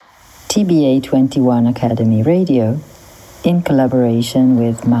TBA 21 Academy Radio, in collaboration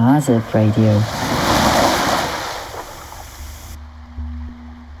with Maazif Radio.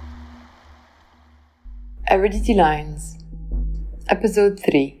 Aridity Lines, Episode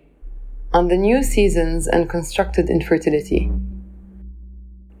 3, on the new seasons and constructed infertility.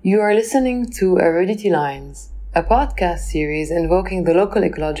 You are listening to Aridity Lines, a podcast series invoking the local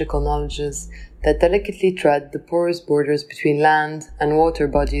ecological knowledges that delicately tread the porous borders between land and water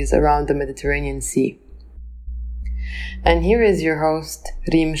bodies around the Mediterranean Sea. And here is your host,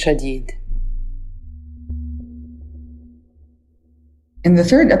 Reem Shadid. In the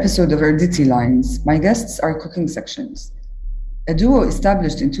third episode of Aridity Lines, my guests are Cooking Sections, a duo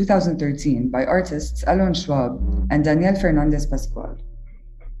established in 2013 by artists Alon Schwab and Daniel Fernandez Pascual.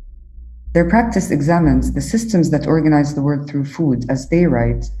 Their practice examines the systems that organize the world through food, as they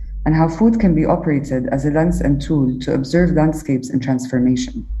write, and how food can be operated as a lens and tool to observe landscapes in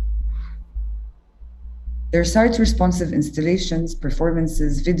transformation. Their site-responsive installations,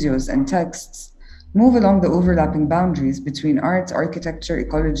 performances, videos, and texts move along the overlapping boundaries between art, architecture,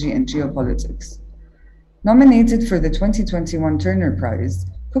 ecology, and geopolitics. Nominated for the 2021 Turner Prize,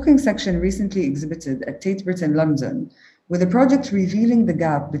 Cooking Section recently exhibited at Tate Britain, London, with a project revealing the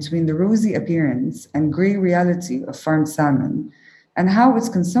gap between the rosy appearance and grey reality of farmed salmon, and how its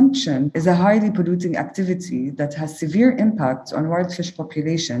consumption is a highly polluting activity that has severe impact on wild fish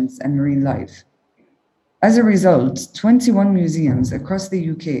populations and marine life. As a result, 21 museums across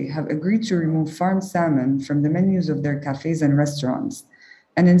the UK have agreed to remove farmed salmon from the menus of their cafes and restaurants,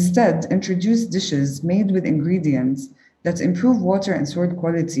 and instead introduce dishes made with ingredients that improve water and soil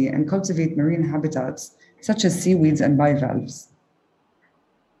quality and cultivate marine habitats, such as seaweeds and bivalves.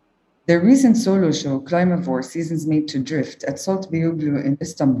 Their recent solo show, Climavore: Seasons Made to Drift, at Salt Beyoğlu in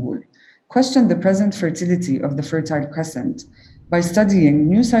Istanbul, questioned the present fertility of the Fertile Crescent by studying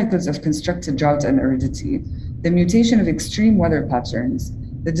new cycles of constructed drought and aridity, the mutation of extreme weather patterns,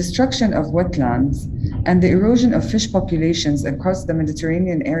 the destruction of wetlands, and the erosion of fish populations across the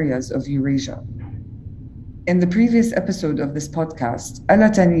Mediterranean areas of Eurasia. In the previous episode of this podcast, Ella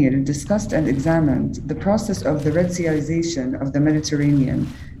Tanir discussed and examined the process of the Red Seaization of the Mediterranean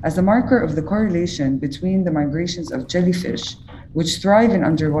as a marker of the correlation between the migrations of jellyfish, which thrive in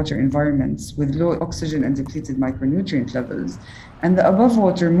underwater environments with low oxygen and depleted micronutrient levels, and the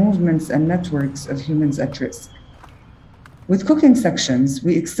above-water movements and networks of humans at risk. With Cooking Sections,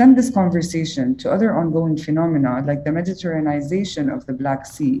 we extend this conversation to other ongoing phenomena like the Mediterraneization of the Black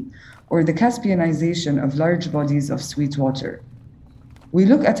Sea or the Caspianization of large bodies of sweet water. We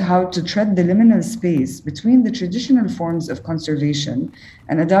look at how to tread the liminal space between the traditional forms of conservation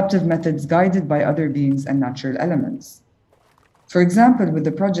and adaptive methods guided by other beings and natural elements. For example, with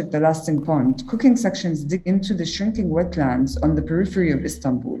the project The Lasting Pond, Cooking Sections dig into the shrinking wetlands on the periphery of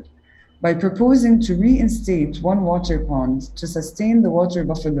Istanbul by proposing to reinstate one water pond to sustain the water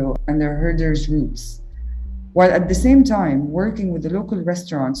buffalo and their herders' roots, while at the same time working with the local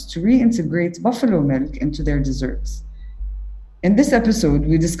restaurants to reintegrate buffalo milk into their desserts. In this episode,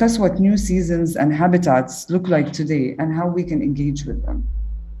 we discuss what new seasons and habitats look like today and how we can engage with them.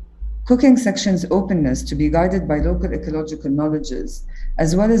 Cooking Section's openness to be guided by local ecological knowledges,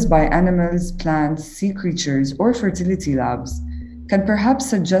 as well as by animals, plants, sea creatures, or fertility labs, can perhaps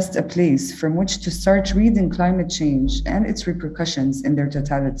suggest a place from which to start reading climate change and its repercussions in their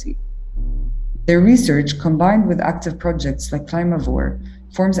totality. Their research, combined with active projects like Climavore,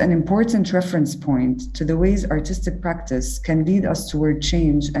 forms an important reference point to the ways artistic practice can lead us toward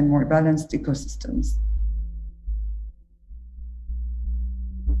change and more balanced ecosystems.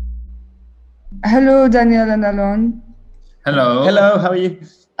 Hello, Daniel and Alon. Hello. Hello, how are you?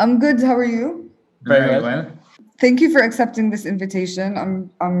 I'm good, how are you? Very well. Thank you for accepting this invitation.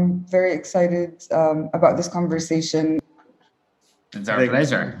 I'm very excited about this conversation. It's our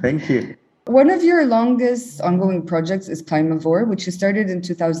pleasure. Thank you. One of your longest ongoing projects is Climavore, which you started in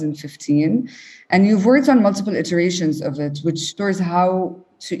 2015, and you've worked on multiple iterations of it, which explores how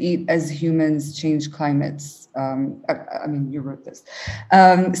to eat as humans change climates. You wrote this.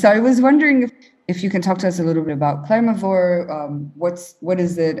 So I was wondering if you can talk to us a little bit about Climavore, what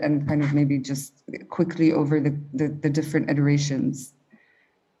is it, and kind of maybe just quickly over the different iterations.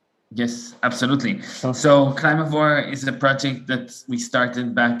 Yes, absolutely. So Climavore is a project that we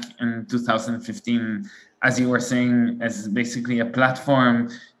started back in 2015, as you were saying, as basically a platform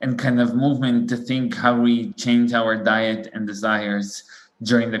and kind of movement to think how we change our diet and desires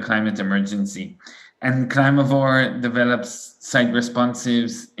during the climate emergency. And Climavore develops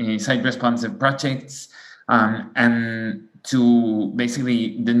site-responsive projects and to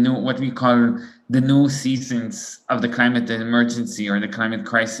basically what we call the new seasons of the climate emergency or the climate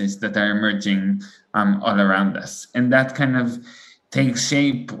crisis that are emerging all around us. And that kind of takes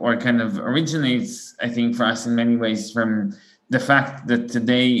shape or kind of originates, I think, for us in many ways from the fact that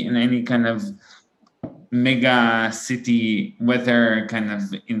today in any kind of mega city, whether kind of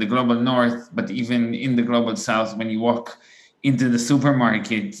in the global north, but even in the global south, when you walk into the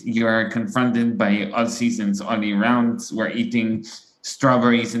supermarket, you are confronted by all seasons, all year round. We're eating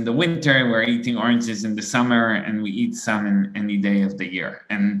strawberries in the winter, we're eating oranges in the summer, and we eat salmon any day of the year.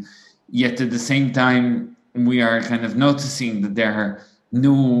 And yet at the same time, we are kind of noticing that there are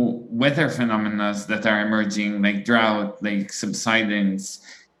new weather phenomena that are emerging, like drought, like subsidence,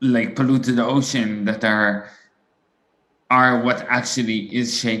 like polluted ocean, that are what actually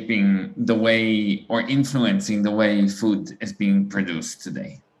is shaping the way or influencing the way food is being produced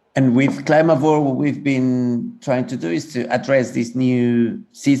today. And with Climavore, what we've been trying to do is to address these new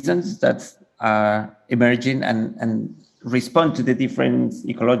seasons that are emerging and respond to the different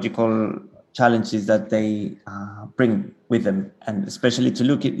ecological challenges that they bring with them, and especially to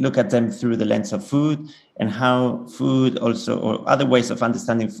look at them through the lens of food and how food also, or other ways of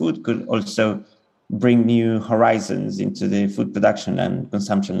understanding food, could also bring new horizons into the food production and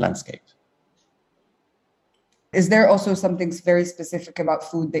consumption landscape. Is there also something very specific about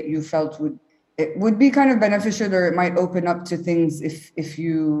food that you felt would be kind of beneficial, or it might open up to things if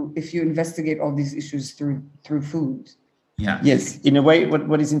you investigate all these issues through food? Yeah. Yes, in a way,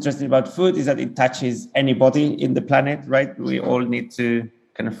 what is interesting about food is that it touches anybody in the planet, right? We all need to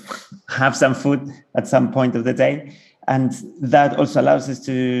kind of have some food at some point of the day. And that also allows us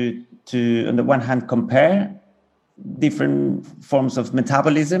to on the one hand, compare different forms of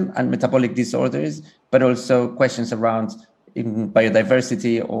metabolism and metabolic disorders, but also questions around in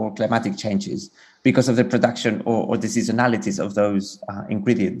biodiversity or climatic changes because of the production or the seasonalities of those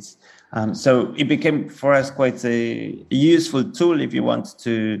ingredients. So it became for us quite a useful tool if you want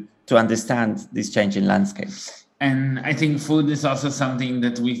to understand this changing landscape. And I think food is also something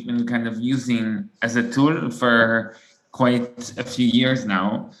that we've been kind of using as a tool for quite a few years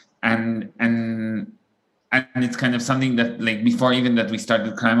now. And it's kind of something that, like, before even that we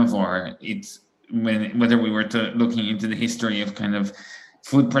started Climavore, it's whether we were looking into the history of kind of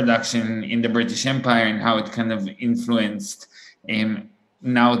food production in the British Empire and how it kind of influenced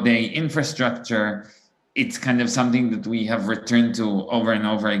nowadays infrastructure, it's kind of something that we have returned to over and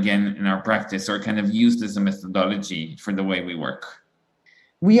over again in our practice, or kind of used as a methodology for the way we work.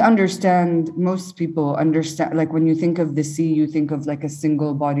 Most people understand, like when you think of the sea, you think of like a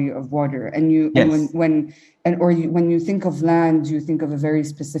single body of water, and when you think of land, you think of a very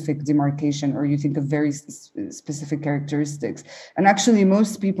specific demarcation, or you think of very specific characteristics. And actually,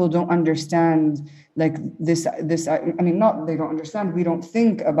 most people don't understand like this. They don't understand. We don't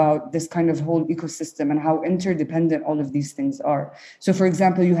think about this kind of whole ecosystem and how interdependent all of these things are. So, for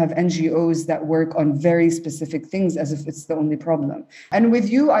example, you have NGOs that work on very specific things as if it's the only problem. And with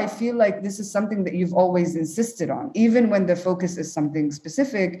you, I feel like this is something that you've always insisted on. Even when the focus is something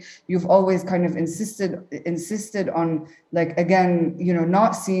specific, you've always kind of insisted on, like, again,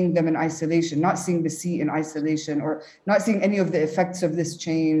 not seeing them in isolation, not seeing the sea in isolation, or not seeing any of the effects of this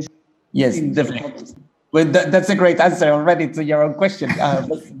change. Yes, definitely. Well, that's a great answer already to your own question.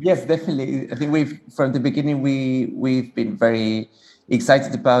 But yes, definitely. I think from the beginning, we've been very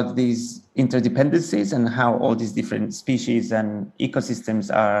excited about these interdependencies and how all these different species and ecosystems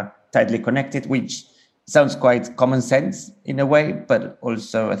are tightly connected, which sounds quite common sense in a way, but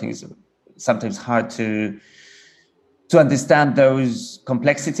also I think it's sometimes hard to understand those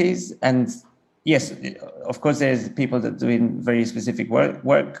complexities. And yes, of course, there's people that are doing very specific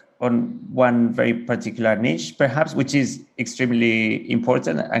work on one very particular niche, perhaps, which is extremely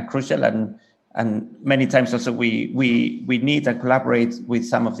important and crucial. And many times also we need and collaborate with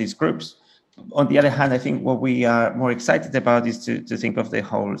some of these groups. On the other hand, I think what we are more excited about is to think of the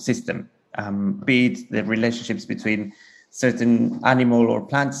whole system, be it the relationships between certain animal or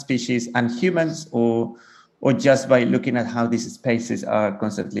plant species and humans, or just by looking at how these spaces are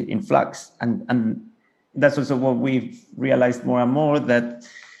constantly in flux. And that's also what we've realized more and more, that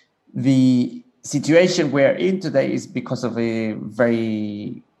the situation we're in today is because of a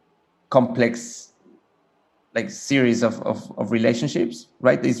very complex series of relationships,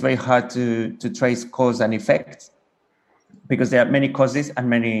 right? It's very hard to trace cause and effect because there are many causes and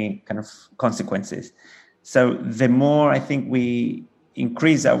many kind of consequences. So the more I think we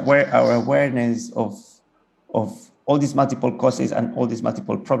increase our awareness of all these multiple causes and all these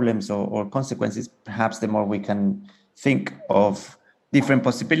multiple problems or consequences, perhaps the more we can think of different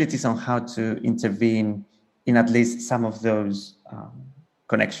possibilities on how to intervene in at least some of those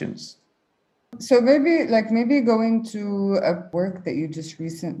connections. So maybe going to a work that you just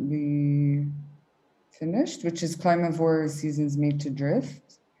recently finished, which is Climavore: Seasons Made to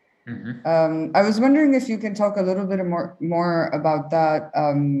Drift. Mm-hmm. I was wondering if you can talk a little bit more about that.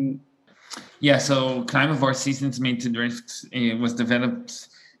 Yeah, so Climavore: Seasons Made to Drift was developed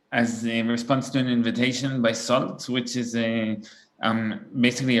as a response to an invitation by SALT, which is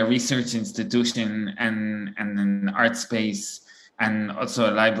basically a research institution and an art space, and also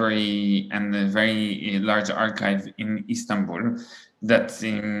a library and a very large archive in Istanbul that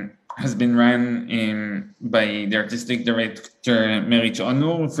has been run by the artistic director Meriç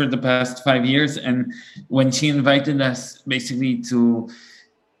Onur for the past 5 years. And when she invited us basically to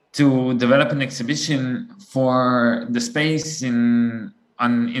develop an exhibition for the space in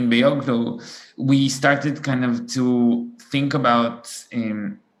Beyoğlu, we started kind of to think about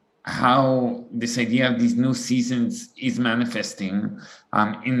how this idea of these new seasons is manifesting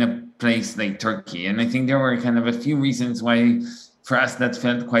in a place like Turkey. And I think there were kind of a few reasons why for us that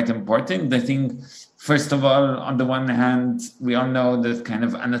felt quite important. I think, first of all, on the one hand, we all know that kind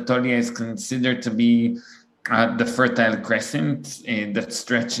of Anatolia is considered to be the Fertile Crescent that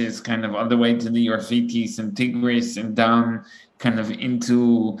stretches kind of all the way to the Euphrates and Tigris and down kind of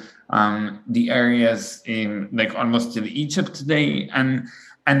into the areas like almost to Egypt today.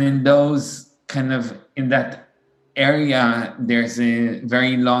 And in those kind of, in that area, there's a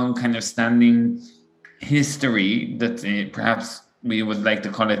very long kind of standing history that perhaps we would like to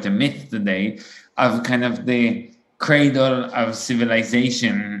call it a myth today, of kind of the cradle of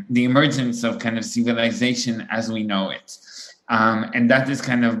civilization, the emergence of kind of civilization as we know it. And that is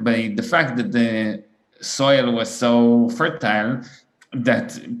kind of by the fact that the soil was so fertile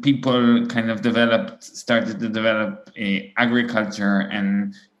that people kind of started to develop agriculture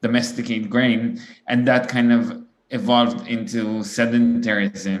and domesticate grain. And that kind of evolved into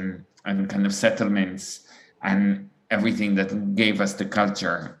sedentarism and kind of settlements and everything that gave us the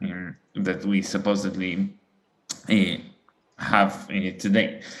culture that we supposedly have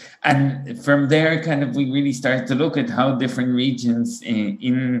today. And from there, kind of, we really started to look at how different regions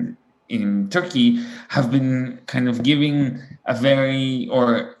in Turkey have been kind of giving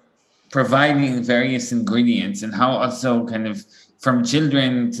or providing various ingredients, and how also kind of from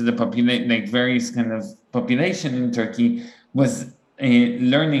children to the like various kind of population in Turkey was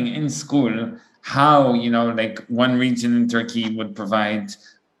learning in school how, like one region in Turkey would provide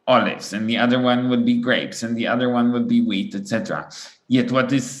olives, and the other one would be grapes, and the other one would be wheat, etc. Yet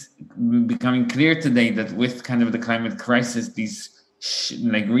what is becoming clear today, that with kind of the climate crisis, these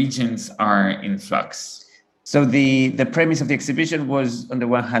regions are in flux. So the premise of the exhibition was, on the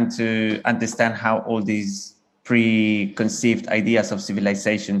one hand, to understand how all these preconceived ideas of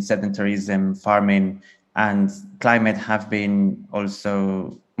civilization, sedentarism, farming, and climate have been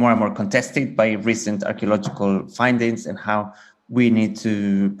also more and more contested by recent archaeological findings, and how we need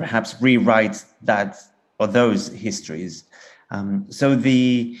to perhaps rewrite that or those histories. So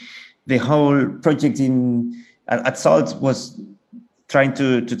the whole project at SALT was trying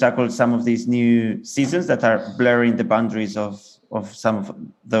to tackle some of these new seasons that are blurring the boundaries of some of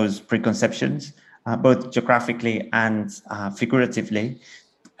those preconceptions, both geographically and figuratively.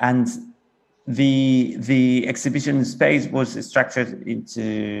 And the exhibition space was structured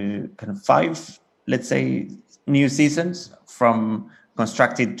into kind of 5, let's say, new seasons, from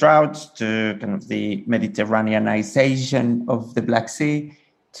constructed droughts to kind of the Mediterraneanization of the Black Sea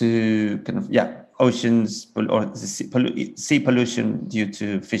to kind of, oceans or sea pollution due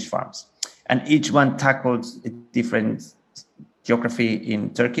to fish farms. And each one tackled a different geography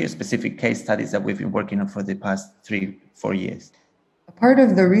in Turkey, specific case studies that we've been working on for the past 3-4 years. A part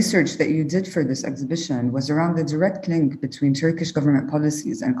of the research that you did for this exhibition was around the direct link between Turkish government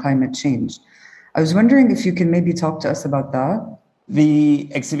policies and climate change. I was wondering if you can maybe talk to us about that. The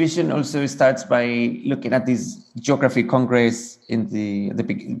exhibition also starts by looking at this geography congress in the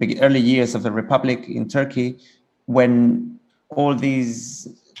early years of the Republic in Turkey, when all these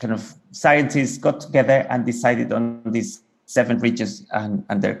kind of scientists got together and decided on these 7 regions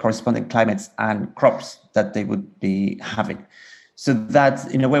and their corresponding climates and crops that they would be having. So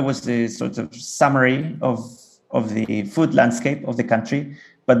that, in a way, was the sort of summary of the food landscape of the country.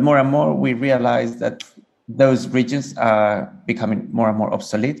 But more and more, we realized that those regions are becoming more and more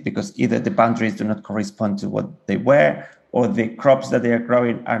obsolete, because either the boundaries do not correspond to what they were, or the crops that they are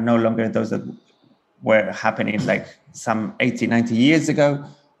growing are no longer those that were happening like some 80, 90 years ago,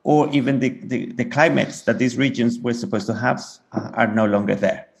 or even the climates that these regions were supposed to have are no longer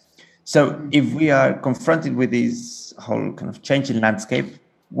there. So if we are confronted with this whole kind of changing landscape,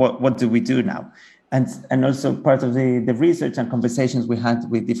 what do we do now? And also part of the research and conversations we had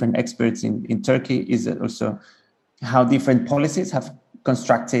with different experts in Turkey is also how different policies have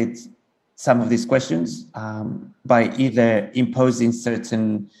constructed some of these questions by either imposing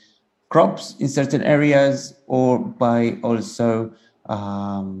certain crops in certain areas or by also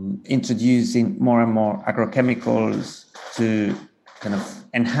introducing more and more agrochemicals to kind of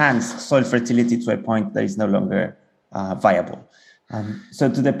enhance soil fertility to a point that is no longer viable. So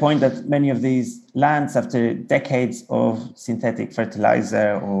to the point that many of these lands, after decades of synthetic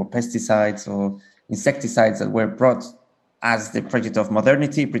fertilizer or pesticides or insecticides that were brought as the project of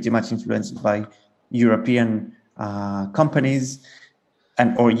modernity, pretty much influenced by European companies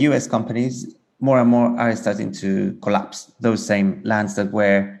or US companies, more and more are starting to collapse those same lands that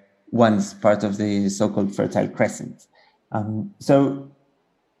were once part of the so-called Fertile Crescent. So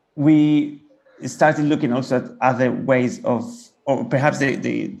we started looking also at other ways of, or perhaps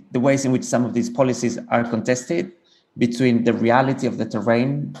the ways in which some of these policies are contested between the reality of the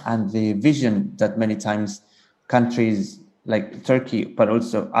terrain and the vision that many times countries like Turkey, but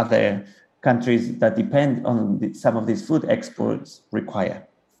also other countries that depend on some of these food exports require.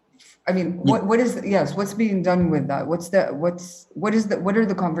 I mean, what's being done with that? What are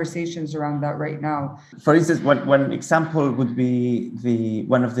the conversations around that right now? For instance, one example would be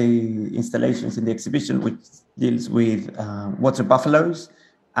one of the installations in the exhibition, which deals with water buffaloes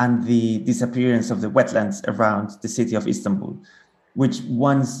and the disappearance of the wetlands around the city of Istanbul, which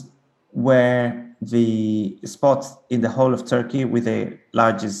once were the spot in the whole of Turkey with the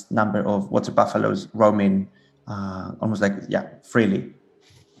largest number of water buffaloes roaming almost freely.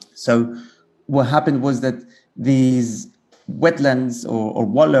 So what happened was that these wetlands or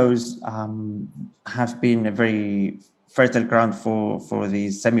wallows have been a very fertile ground for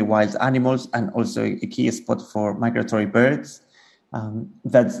these semi-wild animals and also a key spot for migratory birds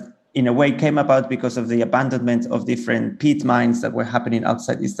that in a way came about because of the abandonment of different peat mines that were happening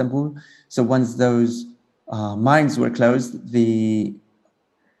outside Istanbul. So once those mines were closed, the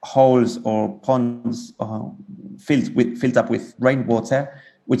holes or ponds filled up with rainwater,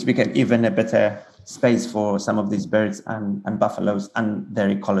 which became even a better space for some of these birds and buffaloes and their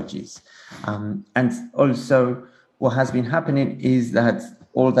ecologies. And also what has been happening is that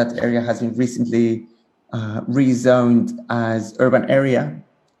all that area has been recently rezoned as urban area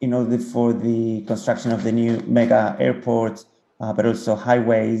in order for the construction of the new mega airport, but also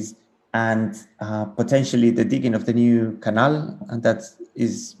highways and potentially the digging of the new canal, and that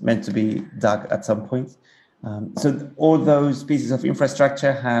is meant to be dug at some point. So all those pieces of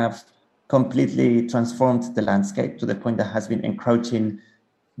infrastructure have completely transformed the landscape to the point that has been encroaching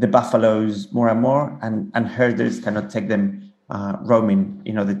the buffaloes more and more, and herders cannot take them roaming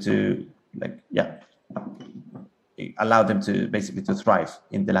in order to allow them to basically to thrive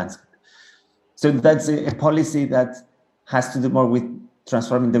in the landscape. So that's a policy that has to do more with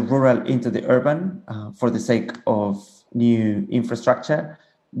transforming the rural into the urban for the sake of new infrastructure,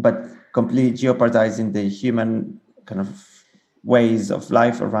 but completely jeopardizing the human kind of ways of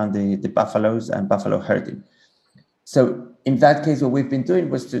life around the buffaloes and buffalo herding. So in that case, what we've been doing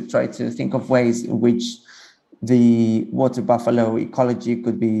was to try to think of ways in which the water buffalo ecology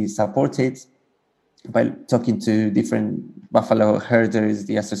could be supported by talking to different buffalo herders,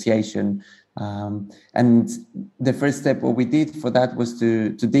 the association. And the first step, what we did for that was to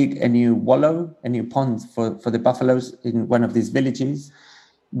dig a new wallow, a new pond for the buffaloes in one of these villages.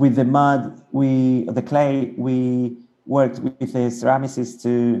 With the mud, the clay, we worked with the ceramicists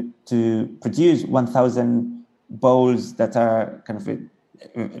to produce 1,000 bowls that are kind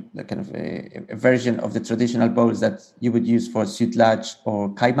of a version of the traditional bowls that you would use for sütlaç or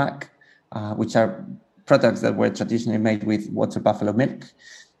kaymak, which are products that were traditionally made with water buffalo milk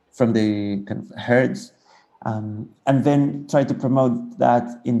from the kind of herds, and then try to promote that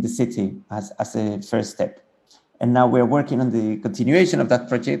in the city as a first step. And now we're working on the continuation of that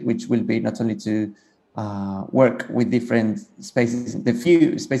project, which will be not only to work with different spaces, the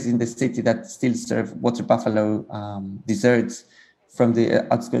few spaces in the city that still serve water buffalo desserts from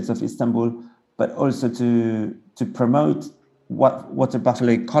the outskirts of Istanbul, but also to promote water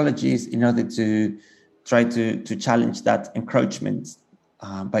buffalo ecologies in order to try to challenge that encroachment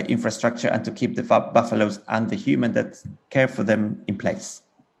by infrastructure and to keep the buffaloes and the human that care for them in place.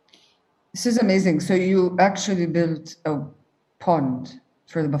 This is amazing. So you actually built a pond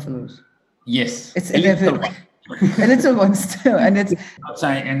for the buffaloes? Yes. It's a little one still. And it's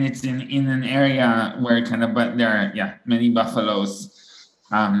outside, and it's in an area where but there are many buffaloes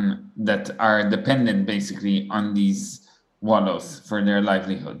that are dependent basically on these wallows for their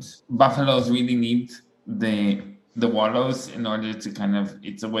livelihoods. Buffaloes really need the the wallows in order to kind of,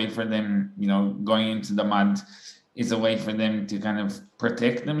 it's a way for them, going into the mud is a way for them to kind of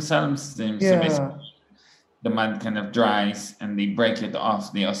protect themselves. So basically the mud kind of dries and they break it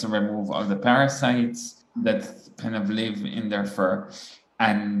off. They also remove all the parasites that kind of live in their fur.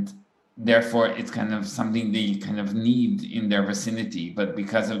 And therefore, it's kind of something they kind of need in their vicinity. But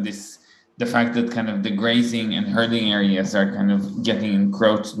because of this, the fact that kind of the grazing and herding areas are kind of getting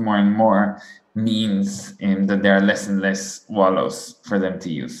encroached more and more means that there are less and less wallows for them to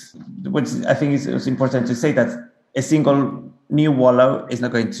use. What I think is important to say that a single new wallow is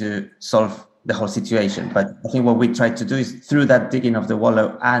not going to solve the whole situation. But I think what we try to do is through that digging of the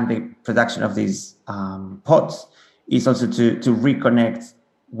wallow and the production of these pots is also to reconnect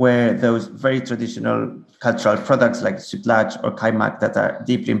where those very traditional cultural products like sütlaç or kaymak that are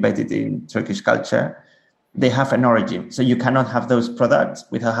deeply embedded in Turkish culture, they have an origin. So you cannot have those products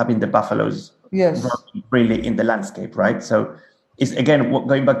without having the buffaloes really in the landscape, right? So it's again,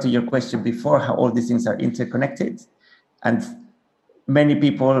 going back to your question before, how all these things are interconnected. And many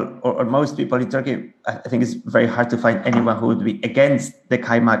people or most people in Turkey, I think it's very hard to find anyone who would be against the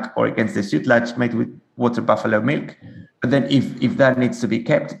kaymak or against the sütlaç made with water buffalo milk. But then if that needs to be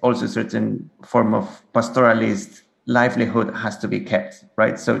kept, also a certain form of pastoralist livelihood has to be kept,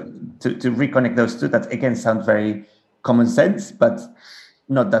 right? So to reconnect those two, that again sounds very common sense, but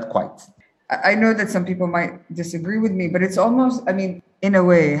not that quite. I know that some people might disagree with me, but it's almost, I mean, in a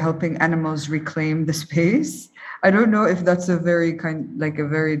way, helping animals reclaim the space. I don't know if that's a very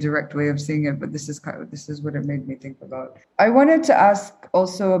very direct way of seeing it, but this is what it made me think about. I wanted to ask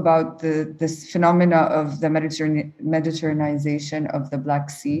also about this phenomena of the Mediterraneization of the Black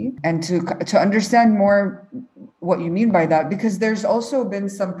Sea, and to understand more what you mean by that, because there's also been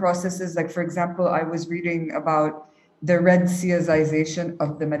some processes, like for example, I was reading about the Red Seaization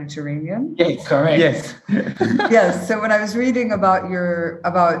of the Mediterranean. Yes, correct. Yes. Yes. So when I was reading about your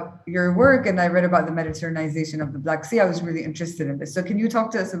work and I read about the Mediterraneization of the Black Sea, I was really interested in this. So can you talk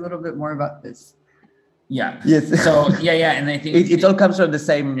to us a little bit more about this? Yeah. Yes. So yeah, and I think it all comes from the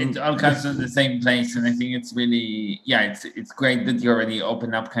same. It all comes from the same place, and I think it's really it's great that you already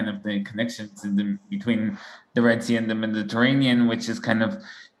open up kind of the connections between the Red Sea and the Mediterranean, which is kind of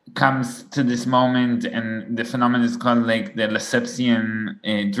comes to this moment, and the phenomenon is called like the Lessepian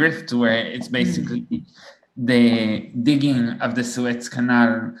drift, where it's basically the digging of the Suez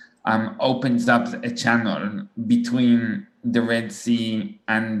Canal opens up a channel between the Red Sea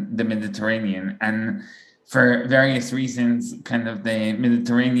and the Mediterranean. And for various reasons, kind of the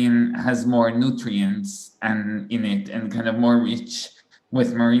Mediterranean has more nutrients in it and kind of more rich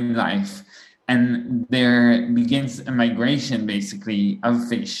with marine life. And there begins a migration, basically, of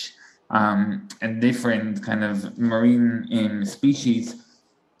fish and different kind of marine species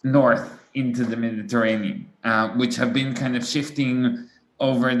north into the Mediterranean, which have been kind of shifting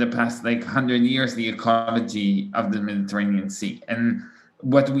over the past 100 years the ecology of the Mediterranean Sea. And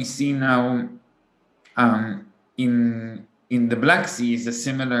what we see now in the Black Sea is a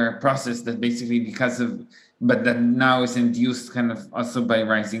similar process that basically but that now is induced kind of also by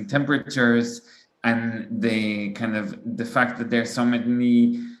rising temperatures and the fact that there's so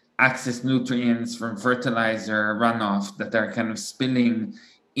many excess nutrients from fertilizer runoff that are kind of spilling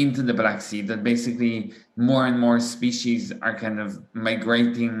into the Black Sea, that basically more and more species are kind of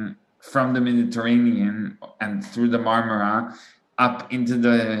migrating from the Mediterranean and through the Marmara up into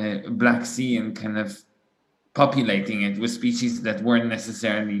the Black Sea and kind of populating it with species that weren't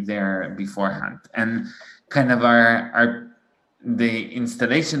necessarily there beforehand. And kind of the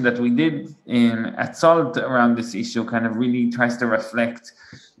installation that we did at SALT around this issue kind of really tries to reflect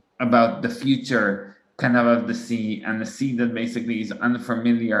about the future kind of the sea, and the sea that basically is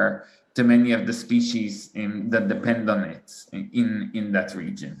unfamiliar to many of the species that depend on it in that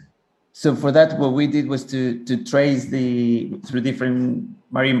region. So for that, what we did was to trace through different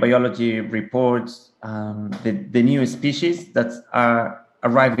marine biology reports, the new species that are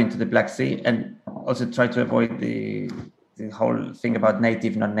arriving to the Black Sea, and also try to avoid the whole thing about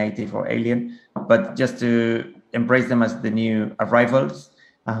native, non-native, or alien, but just to embrace them as the new arrivals.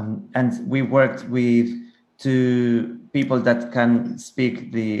 And we worked with two people that can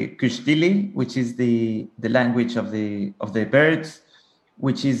speak the Kuşdili, which is the language of the birds,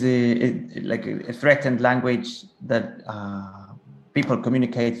 which is a threatened language that people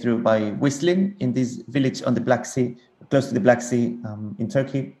communicate through by whistling in this village on the Black Sea, close to the Black Sea in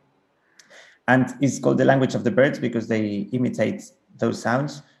Turkey. And it's called the language of the birds because they imitate those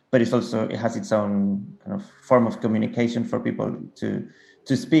sounds, but it has its own kind of form of communication for people to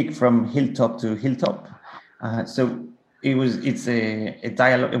speak from hilltop to hilltop. So it's a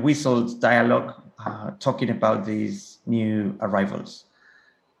dialogue, a whistled dialogue talking about these new arrivals?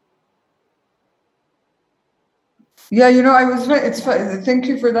 Yeah, it's fun. Thank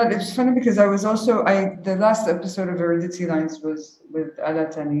you for that. It's funny because I was also, the last episode of Heredity Lines was with Ala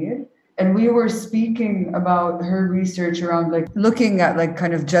Tanir, and we were speaking about her research around like looking at like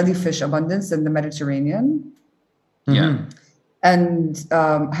kind of jellyfish abundance in the Mediterranean. Yeah. And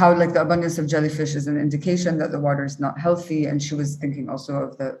how like the abundance of jellyfish is an indication that the water is not healthy. And she was thinking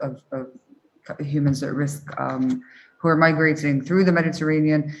also of humans at risk who are migrating through the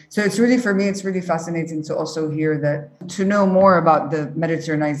Mediterranean. So it's really, for me, it's really fascinating to also hear that, to know more about the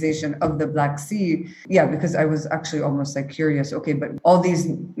Mediterraneization of the Black Sea. Yeah, because I was actually almost like curious, okay, but all these,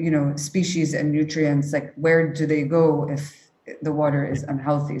 species and nutrients, like where do they go if the water is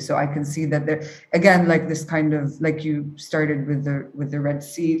unhealthy? So I can see that there, again, like this kind of, like you started with the Red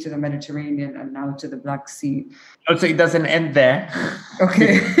Sea to the Mediterranean and now to the Black Sea. Also, it doesn't end there.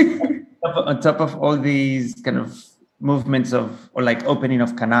 Okay. On top of all these kind of movements or like opening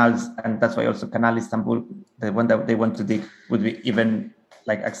of canals, and that's why also Canal Istanbul, the one that they want to dig, would be even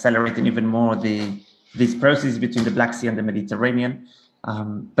like accelerating even more this process between the Black Sea and the Mediterranean.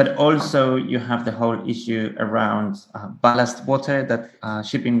 But also you have the whole issue around ballast water that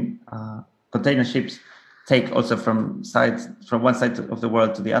shipping container ships take also from one side of the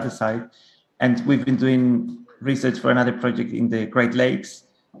world to the other side. And we've been doing research for another project in the Great Lakes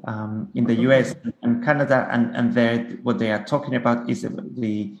in the US and Canada, and there what they are talking about is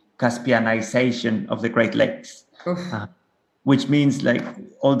the Caspianization of the Great Lakes, which means like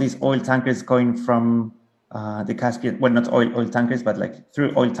all these oil tankers going from the Caspian, well, not oil tankers, but like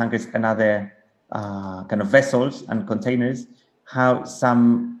through oil tankers and other kind of vessels and containers, how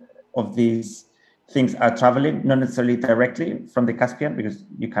some of these things are traveling, not necessarily directly from the Caspian, because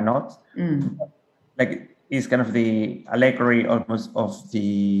you cannot. Like, is kind of the allegory almost of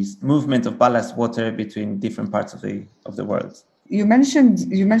the movement of ballast water between different parts of the world. You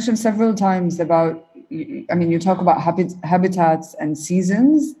mentioned several times about, you talk about habitats and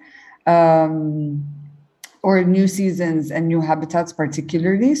seasons, or new seasons and new habitats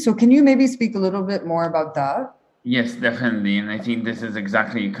particularly. So can you maybe speak a little bit more about that? Yes, definitely. And I think this is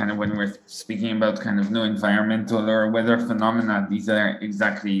exactly kind of when we're speaking about kind of new environmental or weather phenomena, these are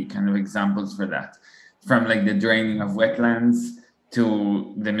exactly kind of examples for that. From like the draining of wetlands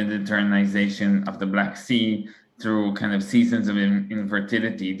to the Mediterraneization of the Black Sea, through kind of seasons of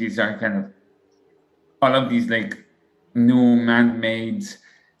infertility. These are kind of all of these like new man-made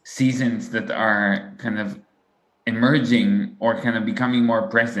seasons that are kind of emerging or kind of becoming more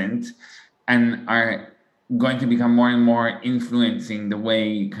present and are going to become more and more influencing the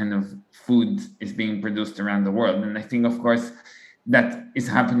way kind of food is being produced around the world. And I think, of course, that is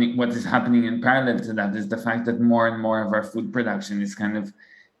happening. What is happening in parallel to that is the fact that more and more of our food production is kind of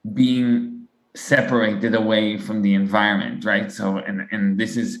being separated away from the environment, right? So, and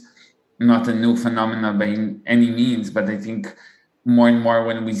this is not a new phenomenon by any means, but I think more and more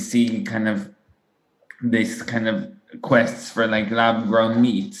when we see kind of this kind of quests for like lab-grown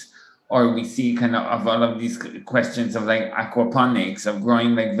meat, or we see kind of all of these questions of like aquaponics, of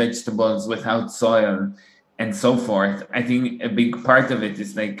growing like vegetables without soil, and so forth. I think a big part of it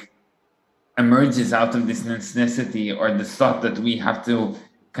is like emerges out of this necessity or the thought that we have to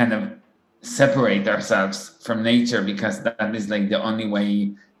kind of separate ourselves from nature because that is like the only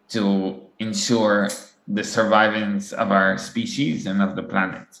way to ensure the survivance of our species and of the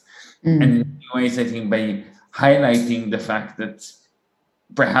planet. And in many ways, I think by highlighting the fact that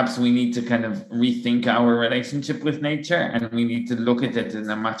perhaps we need to kind of rethink our relationship with nature, and we need to look at it in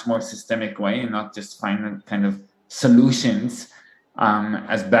a much more systemic way and not just find kind of solutions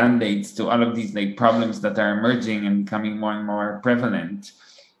as band-aids to all of these like problems that are emerging and becoming more and more prevalent,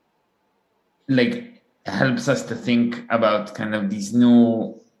 like helps us to think about kind of these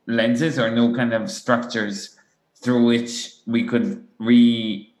new lenses or new kind of structures through which we could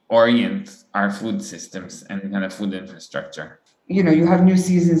reorient our food systems and kind of food infrastructure. You have new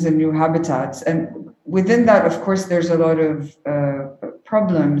seasons and new habitats. And within that, of course, there's a lot of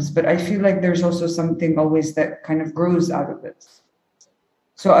problems, but I feel like there's also something always that kind of grows out of it.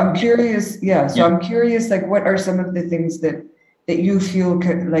 So I'm curious, I'm curious, like, what are some of the things that you feel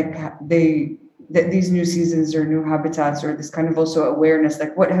that these new seasons or new habitats or this kind of also awareness,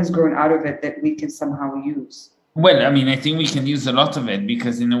 like what has grown out of it that we can somehow use? Well, I mean, I think we can use a lot of it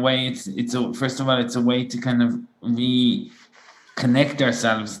because in a way first of all, it's a way to kind of connect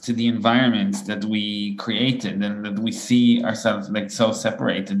ourselves to the environments that we created and that we see ourselves like so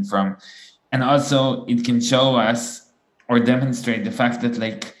separated from. And also it can show us or demonstrate the fact that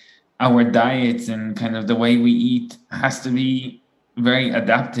like our diets and kind of the way we eat has to be very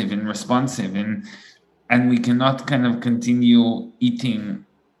adaptive and responsive, and we cannot kind of continue eating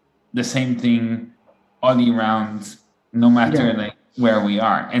the same thing all year round, no matter like where we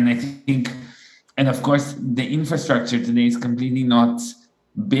are. And I think, and of course, the infrastructure today is completely not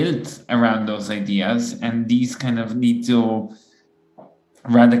built around those ideas, and these kind of need to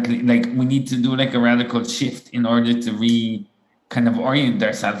radically, like we need to do like a radical shift in order to kind of orient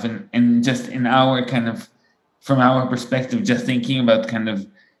ourselves, and just in our kind of, from our perspective, just thinking about kind of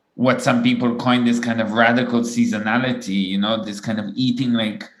what some people coin this kind of radical seasonality, you know, this kind of eating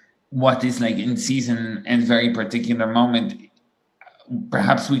like what is like in season and very particular moment.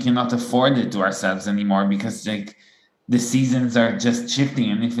 Perhaps we cannot afford it to ourselves anymore, because like the seasons are just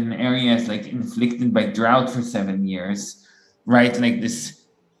shifting. And if an area is like inflicted by drought for 7 years, right, like this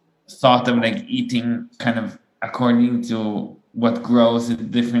thought of like eating kind of according to what grows at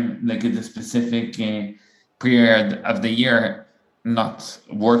different, like at a specific period of the year, not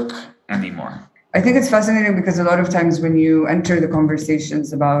work anymore. I think it's fascinating because a lot of times when you enter the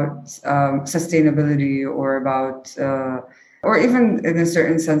conversations about sustainability or about, or even in a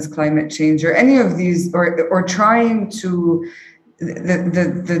certain sense, climate change or any of these, or trying to,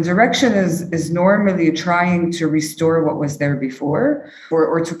 the direction is normally trying to restore what was there before,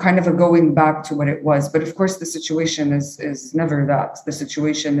 or to kind of a going back to what it was. But of course, the situation is never that. The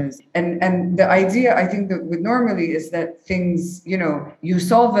situation is, and the idea, I think that with normally is that things, you know, you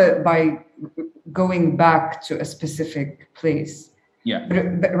solve it by going back to a specific place. Yeah.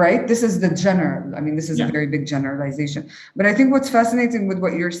 But right, this is the general. I mean, this is a very big generalization. But I think what's fascinating with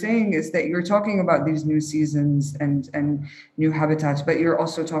what you're saying is that you're talking about these new seasons and new habitats, but you're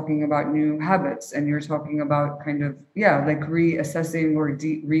also talking about new habits, and you're talking about kind of, like reassessing or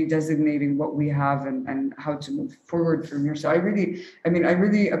redesignating what we have and how to move forward from here. So I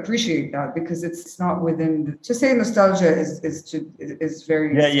really appreciate that, because it's not within to say nostalgia is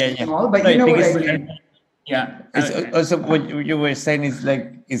very small, but you know what I mean. Yeah. Also, what you were saying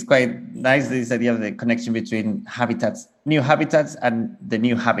is quite nice. This idea of the connection between habitats, new habitats, and the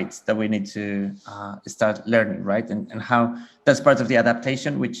new habits that we need to start learning, right? And how that's part of the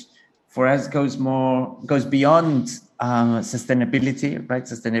adaptation, which for us goes beyond sustainability, right?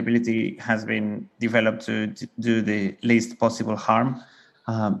 Sustainability has been developed to do the least possible harm,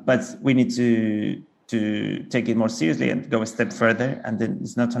 but we need to take it more seriously and go a step further. And then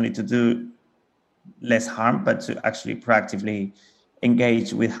it's not only to do less harm, but to actually proactively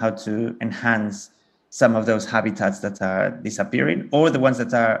engage with how to enhance some of those habitats that are disappearing, or the ones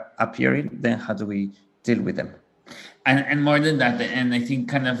that are appearing. Then how do we deal with them? And more than that, and I think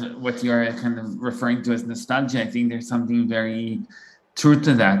kind of what you're kind of referring to as nostalgia, I think there's something very true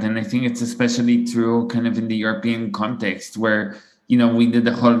to that. And I think it's especially true kind of in the European context, where, you know, we did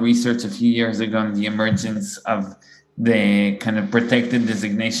the whole research a few years ago on the emergence of the kind of protected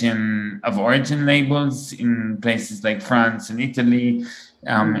designation of origin labels in places like France and Italy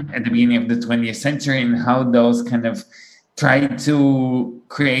at the beginning of the 20th century, and how those kind of try to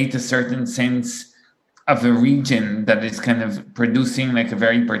create a certain sense of a region that is kind of producing like a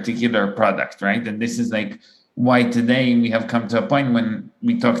very particular product, right? And this is like why today we have come to a point when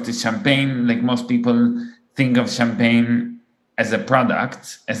we talk to champagne, like most people think of champagne as a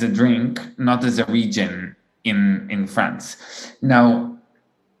product, as a drink, not as a region in France. Now,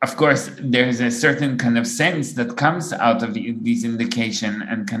 of course, there's a certain kind of sense that comes out of these indication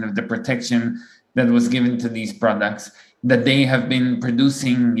and kind of the protection that was given to these products, that they have been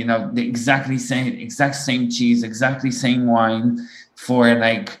producing, you know, the exact same cheese, exactly same wine for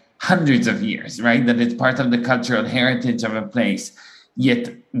like hundreds of years, right? That it's part of the cultural heritage of a place.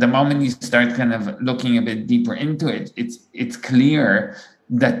 Yet the moment you start kind of looking a bit deeper into it, it's clear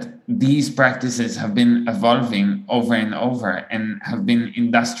that these practices have been evolving over and over and have been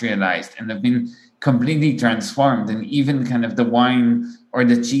industrialized and have been completely transformed. And even kind of the wine or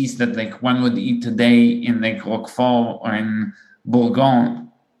the cheese that like one would eat today in like Roquefort or in Bourgogne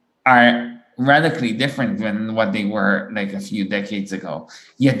are radically different than what they were like a few decades ago.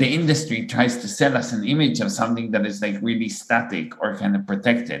 Yet the industry tries to sell us an image of something that is like really static or kind of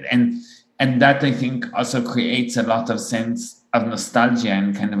protected. And that, I think, also creates a lot of sense of nostalgia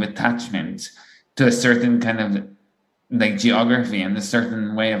and kind of attachment to a certain kind of like geography and a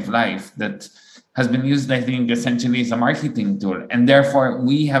certain way of life that has been used, I think, essentially as a marketing tool. And therefore,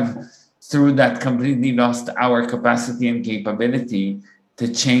 we have, through that, completely lost our capacity and capability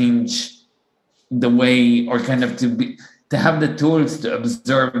to change the way, or kind of to have the tools to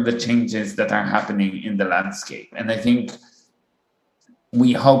observe the changes that are happening in the landscape. And I think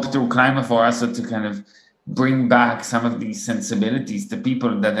we hope through Climaphore also to kind of bring back some of these sensibilities to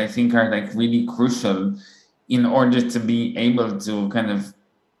people that I think are like really crucial in order to be able to kind of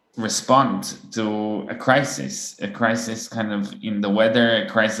respond to a crisis kind of in the weather, a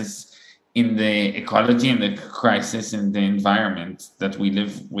crisis in the ecology, and a crisis in the environment that we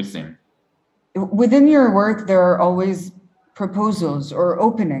live within. Within your work, there are always proposals or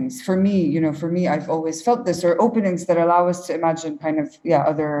openings. For me, I've always felt this, or openings that allow us to imagine kind of,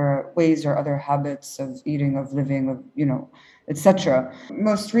 other ways or other habits of eating, of living, of, etc.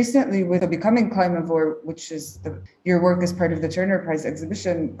 Most recently with the Becoming Climavore, which is your work as part of the Turner Prize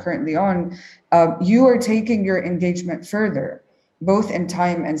exhibition currently on, you are taking your engagement further, both in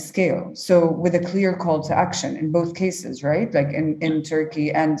time and scale. So with a clear call to action in both cases, right? Like in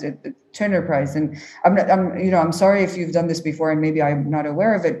Turkey and at the Turner Prize. And I'm sorry if you've done this before and maybe I'm not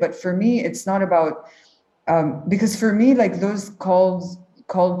aware of it, but for me, it's not about, because for me, like those call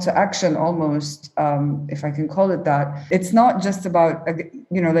to action almost, if I can call it that, it's not just about,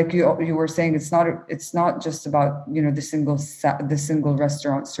 like you were saying, it's not just about, the single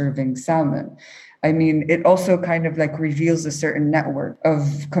restaurant serving salmon. I mean, it also kind of like reveals a certain network of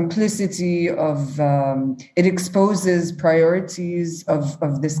complicity, it exposes priorities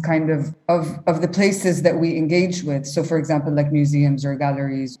of this kind of the places that we engage with. So for example, like museums or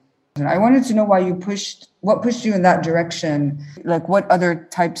galleries. And I wanted to know what pushed you in that direction? Like what other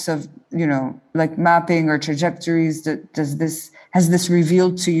types of, like mapping or trajectories has this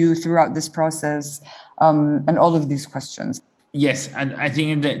revealed to you throughout this process? And all of these questions. Yes, and I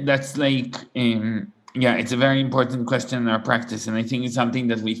think that's like, it's a very important question in our practice. And I think it's something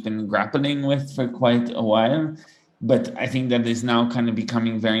that we've been grappling with for quite a while. But I think that is now kind of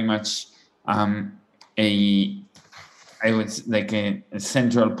becoming very much a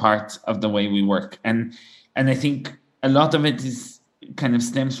central part of the way we work. And I think a lot of it is kind of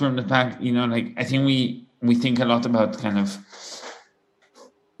stems from the fact, I think we think a lot about kind of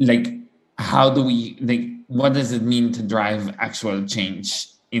like, how do we, what does it mean to drive actual change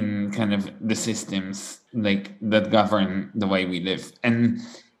in kind of the systems like that govern the way we live? And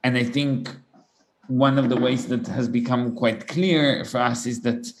I think one of the ways that has become quite clear for us is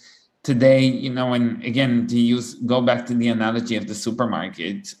that today, and again, go back to the analogy of the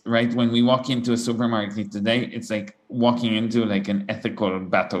supermarket, right? When we walk into a supermarket today, it's like walking into like an ethical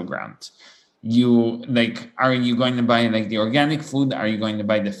battleground. Are you going to buy like the organic food? Are you going to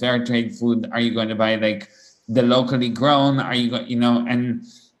buy the fair trade food? Are you going to buy like the locally grown? Are you going,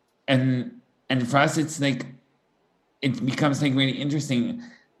 and for us, it's like, it becomes like really interesting.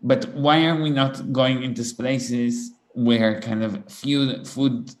 But why are we not going into places where kind of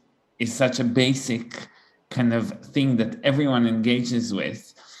food is such a basic kind of thing that everyone engages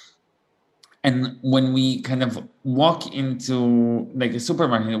with? And when we kind of walk into like a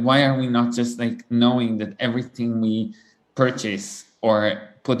supermarket, why are we not just like knowing that everything we purchase or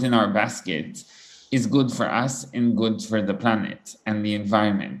put in our basket is good for us and good for the planet and the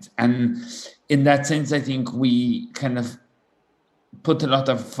environment? And in that sense, I think we kind of put a lot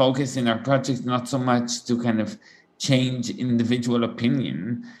of focus in our project, not so much to kind of change individual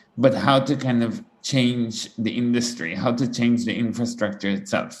opinion, but how to kind of change the industry, how to change the infrastructure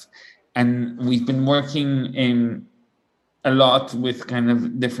itself. And we've been working a lot with kind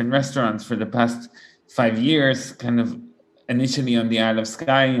of different restaurants for the past 5 years, kind of initially on the Isle of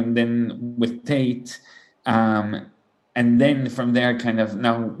Skye and then with Tate. And then from there, kind of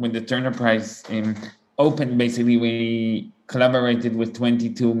now when the Turner Prize opened, basically we collaborated with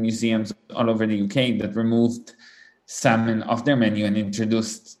 22 museums all over the UK that removed salmon off their menu and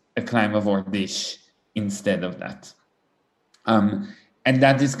introduced a Climavore dish instead of that. And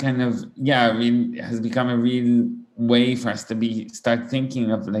that is kind of, has become a real way for us to start thinking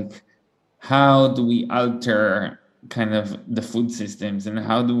of like, how do we alter kind of the food systems, and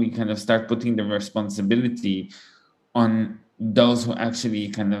how do we kind of start putting the responsibility on those who actually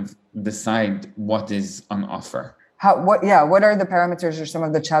kind of decide what is on offer? What are the parameters or some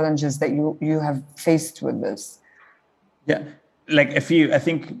of the challenges that you have faced with this? Yeah, like a few. I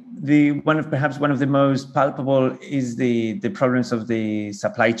think one of the most palpable is the problems of the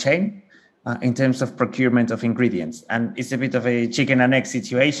supply chain in terms of procurement of ingredients. And it's a bit of a chicken and egg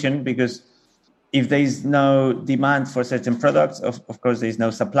situation, because if there is no demand for certain products, of course, there is no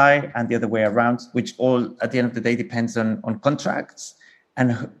supply, and the other way around, which all at the end of the day depends on contracts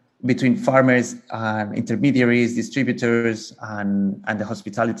and between farmers and intermediaries, distributors, and the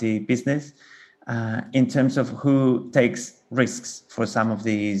hospitality business, in terms of who takes risks for some of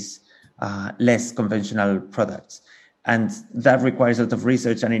these less conventional products. And that requires a lot of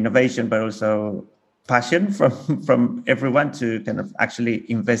research and innovation, but also passion from everyone to kind of actually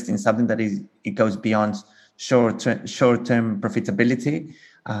invest in something that it goes beyond short-term profitability,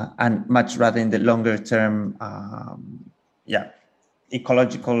 and much rather in the longer term,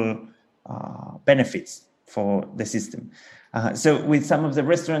 ecological benefits for the system. So with some of the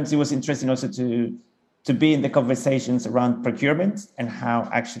restaurants, it was interesting also to be in the conversations around procurement and how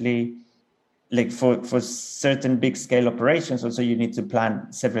actually, like for certain big scale operations, also you need to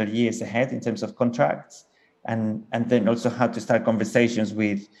plan several years ahead in terms of contracts, and then also how to start conversations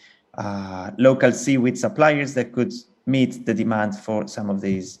with local seaweed suppliers that could meet the demand for some of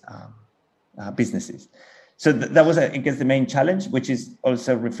these businesses. So that was, I guess, the main challenge, which is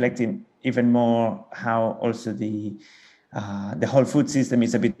also reflecting even more how also the whole food system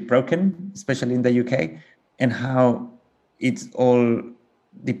is a bit broken, especially in the UK, and how it's all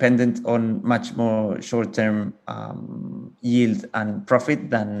dependent on much more short-term yield and profit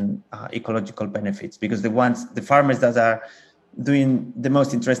than ecological benefits. Because the farmers that are doing the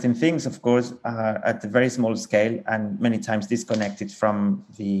most interesting things, of course, are at a very small scale and many times disconnected from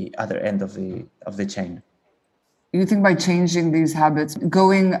the other end of the chain. You think by changing these habits,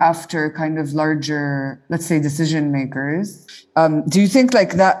 going after kind of larger, let's say, decision makers, do you think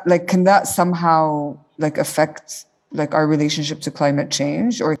can that somehow affect our relationship to climate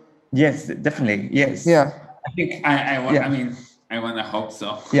change? Or yes, definitely, yes. Yeah, I think I want to hope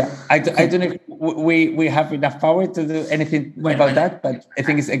so. Yeah, I don't know if we have enough power to do anything about that, but I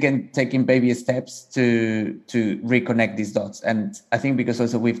think it's again taking baby steps to reconnect these dots. And I think because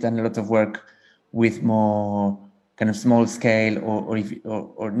also we've done a lot of work with more kind of small scale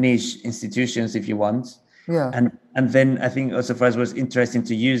or niche institutions, if you want. Yeah. And then I think also for us was interesting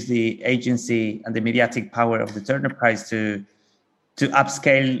to use the agency and the mediatic power of the Turner Prize to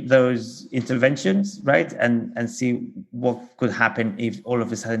upscale those interventions, right? And see what could happen if all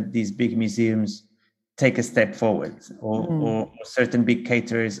of a sudden these big museums take a step forward, or certain big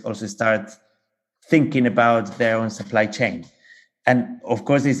caterers also start thinking about their own supply chain. And of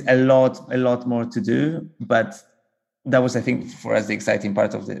course, there's a lot more to do, but that was, I think, for us the exciting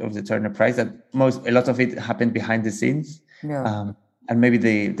part of the Turner Prize, that a lot of it happened behind the scenes, and maybe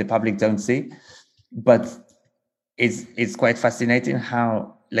the public don't see, but it's quite fascinating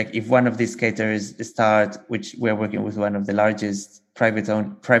how, like, if one of these caterers start, which we're working with one of the largest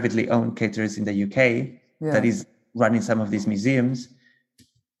privately owned caterers in the UK that is running some of these museums,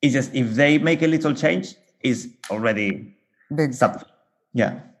 it's just if they make a little change, is already big something.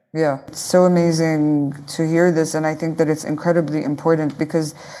 Yeah, it's so amazing to hear this. And I think that it's incredibly important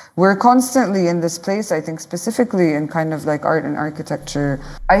because we're constantly in this place, I think specifically in kind of like art and architecture.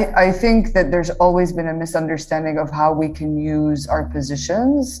 I think that there's always been a misunderstanding of how we can use our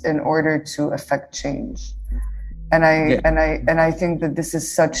positions in order to affect change. And I think that this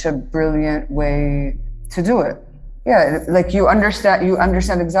is such a brilliant way to do it. Yeah, like you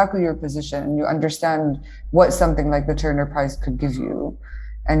understand exactly your position, and you understand what something like the Turner Prize could give you.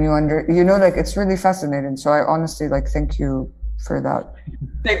 And it's really fascinating. So I honestly thank you for that.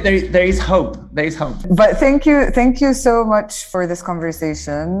 There is hope. But thank you so much for this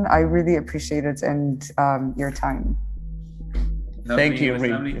conversation. I really appreciate it and your time. Thank you. It was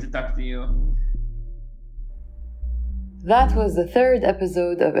lovely to talk to you. That was the third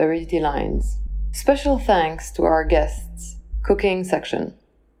episode of Aridity Lines. Special thanks to our guests, Cooking Section.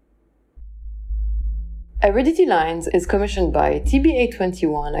 Aridity Lines is commissioned by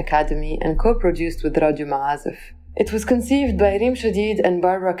TBA21 Academy and co-produced with Radio Ma'azif. It was conceived by Reem Shadid and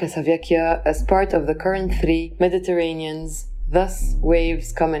Barbara Casavecchia as part of the current 3 Mediterraneans, thus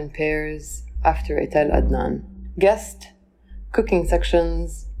waves come in pairs after Etel Adnan. Guest, Cooking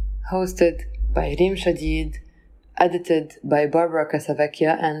Sections, hosted by Reem Shadid, edited by Barbara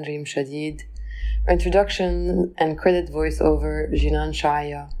Casavecchia and Reem Shadid. Introduction and credit voiceover Jinan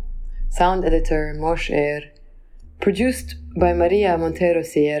Shaya. Sound editor Mosh Air. Produced by Maria Montero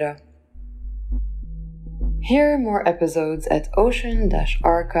Sierra. Hear more episodes at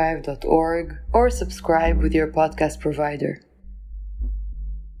ocean-archive.org or subscribe with your podcast provider.